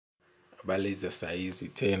Habari za saa hizi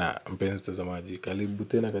tena mpenzi mtazamaji, karibu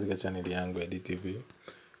tena katika channel yangu ya DTV.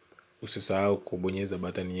 Usisahau kubonyeza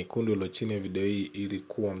button nyekundu iliyo chini ya video hii ili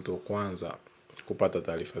kuwa mtu wa kwanza kupata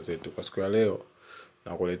taarifa zetu. Kwa siku ya leo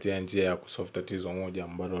nakuletea njia ya kusolve tatizo moja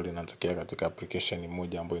ambalo linatokea katika application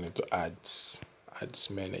moja ambayo inaitwa Ads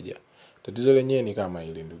Manager. Tatizo lenyewe ni kama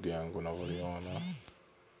hili ndugu yangu unavyoona.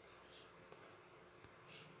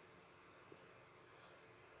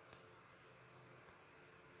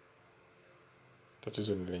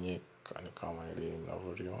 Tatizo ni lenyewe kama hili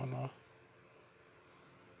mnavyoona.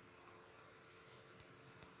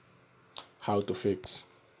 How to fix.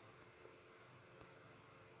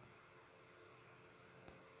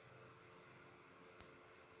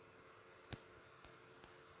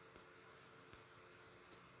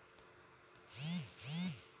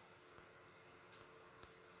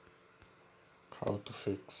 How to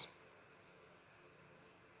fix.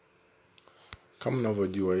 Kama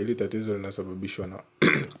unavyojua hili tatizo linasababishwa na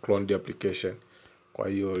cloned application. Kwa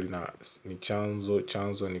hiyo ni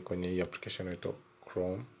chanzo ni kwenye hii application inaitwa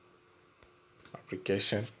Chrome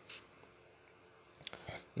application.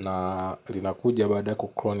 Na linakuja baada ya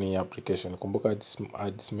kuclone hii application. Kumbuka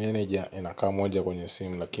Ads Manager inakaa moja kwenye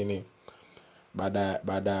simu, lakini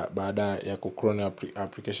baada ya kuclone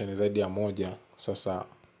application zaidi ya moja, sasa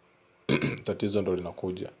tatizo ndo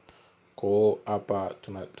linakuja. Kwa hapa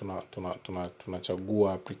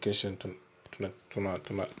tunachagua application,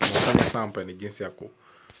 tunafanya sample ni jinsi ya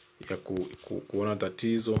kuona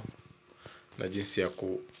tatizo na jinsi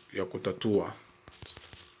ya kutatua.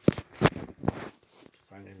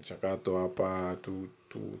 Fanya mchakato hapa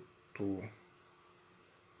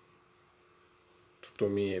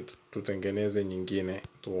tutengeneze nyingine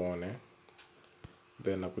tuone,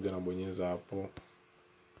 then nakuja nabonyeza hapo,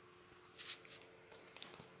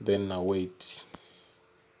 then na wait.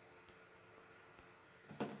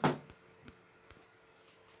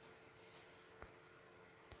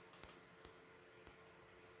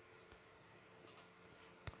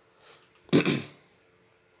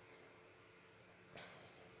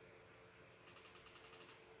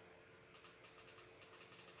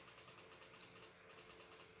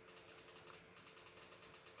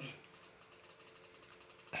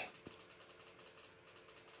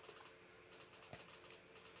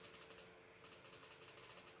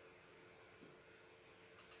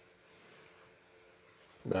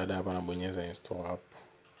 Baada hapa nabonyeza install app.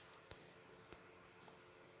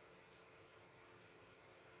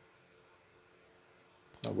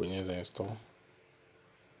 Nabonyeza install.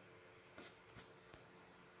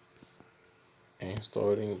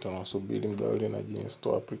 Installing, tunasubiri muda ule na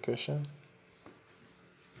install application.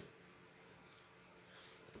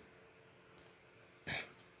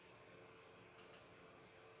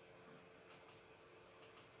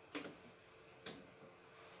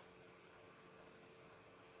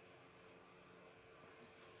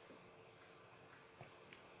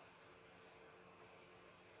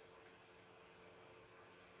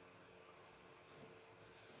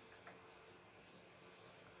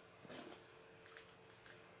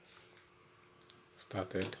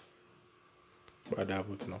 Started. Baada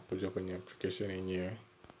hapo tunakuja kwenye application yenyewe.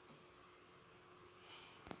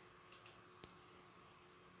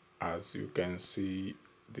 As you can see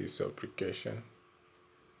this application,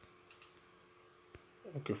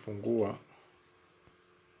 ukifungua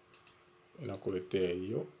inakuletea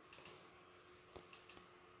hiyo.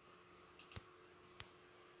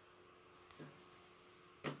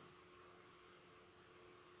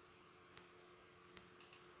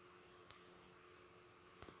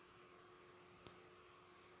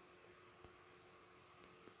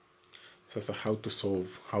 Sasa how to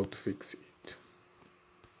fix it.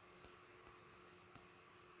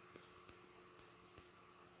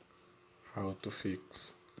 How to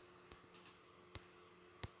fix.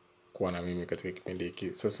 Kuwa na mimi katika kipindi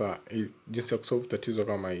hiki. Sasa jinsi ya kusolve tatizo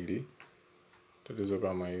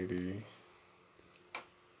kama hili.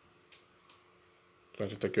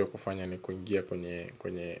 Tunachotakiwa kufanya ni kuingia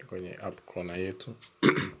kwenye app cloner yetu.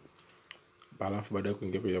 Alafu baada ya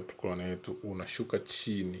kuingia kwenye app cloner yetu unashuka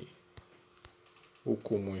chini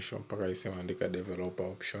huku mwisho mpaka isema andika developer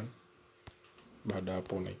option. Baada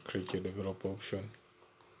hapo una click ya developer option.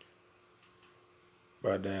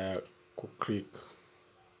 Baada ya kuclick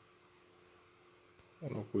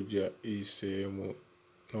unakuja hii sehemu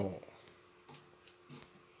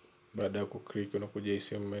baada ya kuclick unakuja hii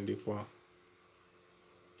sehemu imeandikwa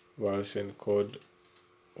version code.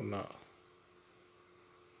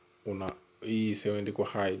 Una hii sehemu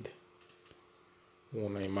imeandikwa hide,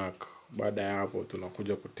 unaimark. Baada ya hapo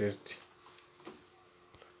tunakuja kutest.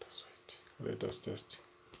 Let us test.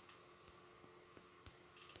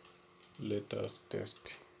 let us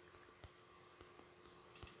test.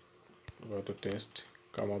 Go to test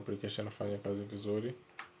kama application inafanya kazi vizuri.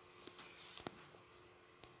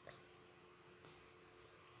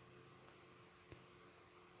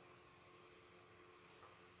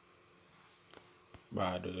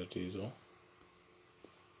 Bado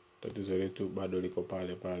tatizo letu bado liko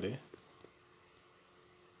pale pale,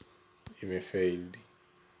 imefailed.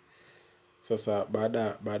 Sasa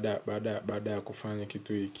baada ya kufanya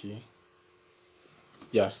kitu hiki,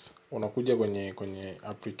 yes, unakuja kwenye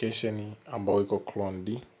application ambayo iko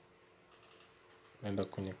cloned. Nenda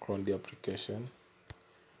kwenye cloned application.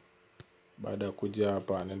 Baada ya kuja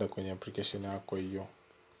hapa, nenda kwenye application yako hiyo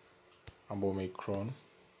ambayo umeclone.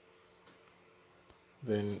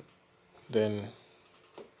 Then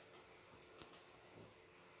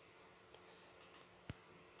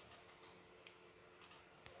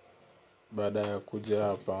baada ya kuja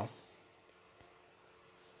hapa,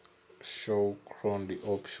 show cloned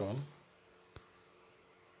option,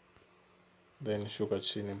 then shuka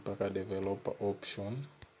chini mpaka developer option,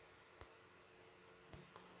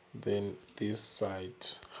 then this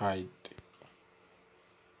site hide.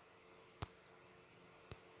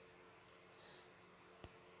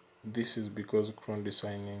 This is because clone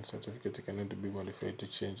designing certificate cannot be modified to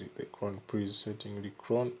change the clone presetting.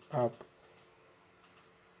 Reclone app.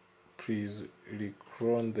 Please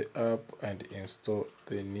reclone the app and install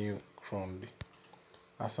the new clone.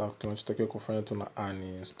 Asa tunachotakiwa kufanya, tuna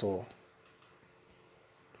uninstall.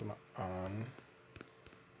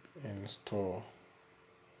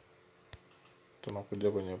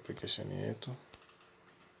 Tunakuja kwenye application yetu.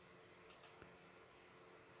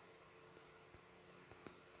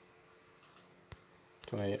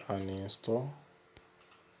 Tuna uninstall.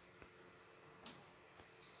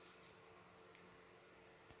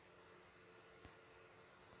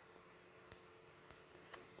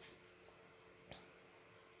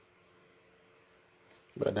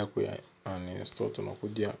 Baada ya ku uninstall,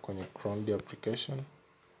 tunakuja kwenye cloned application.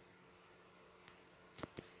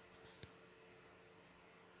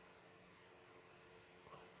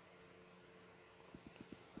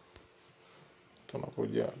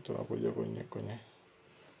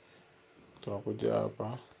 Tunakuja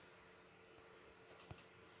hapa,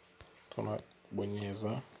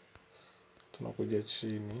 tunabonyeza, tunakuja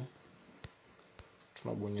chini,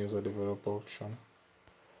 tunabonyeza developer option,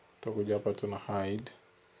 tutakuja hapa, tuna hide,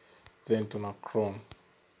 then tuna clone,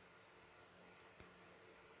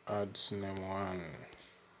 add name 1,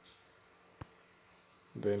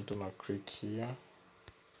 then tuna click here,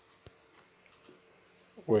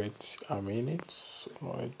 wait a minute,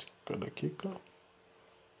 wait kwa dakika.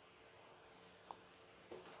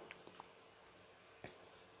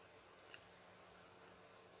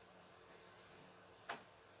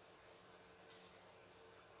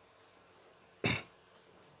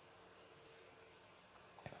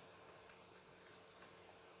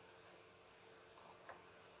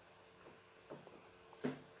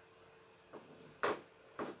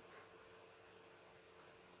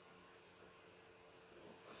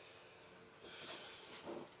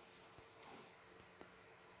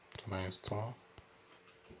 Tuna install.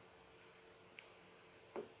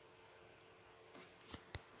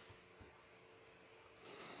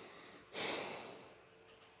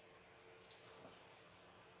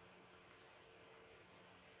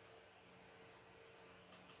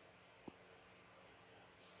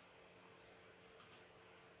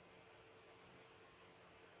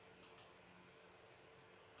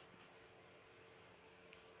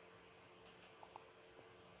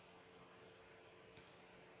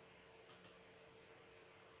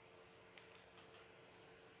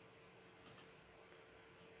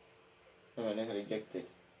 Rejected.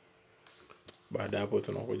 Baada hapo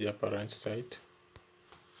tunakuja hapa ranch site.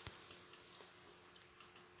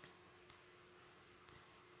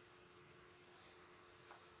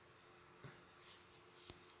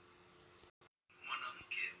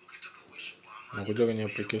 Nakuja kwenye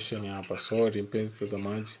application hapa, sorry mpenzi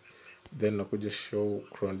mtazamaji, then nakuja show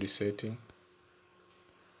clone setting.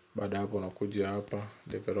 Baada hapo nakuja hapa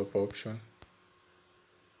developer option.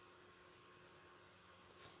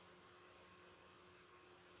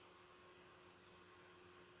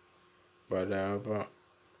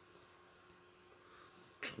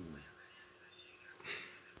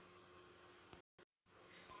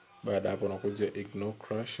 Baada hapa nakuja ignore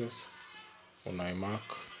crashes,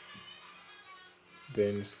 unaimark,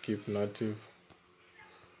 then skip native,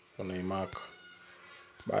 unaimark.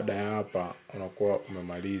 Baada ya hapa unakuwa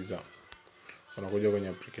umemaliza. Unakuja kwenye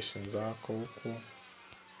application zako huku,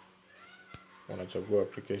 unachagua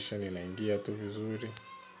application, inaingia tu vizuri.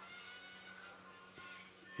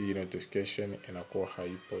 hii notification inakuwa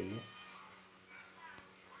haipo hii.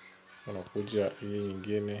 Unakuja hii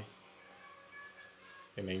nyingine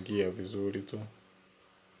inaingia vizuri tu.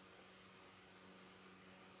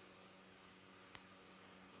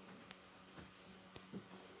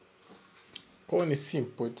 Kwa ni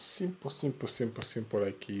simple, it's simple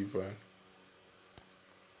like hivyo.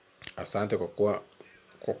 Asante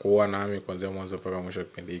kwa kuwa nami kuanzia mwanzo mpaka mwisho wa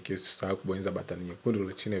kipindi hiki. Usisahau kubonyeza button nyekundu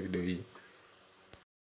iliyo chini ya video hii.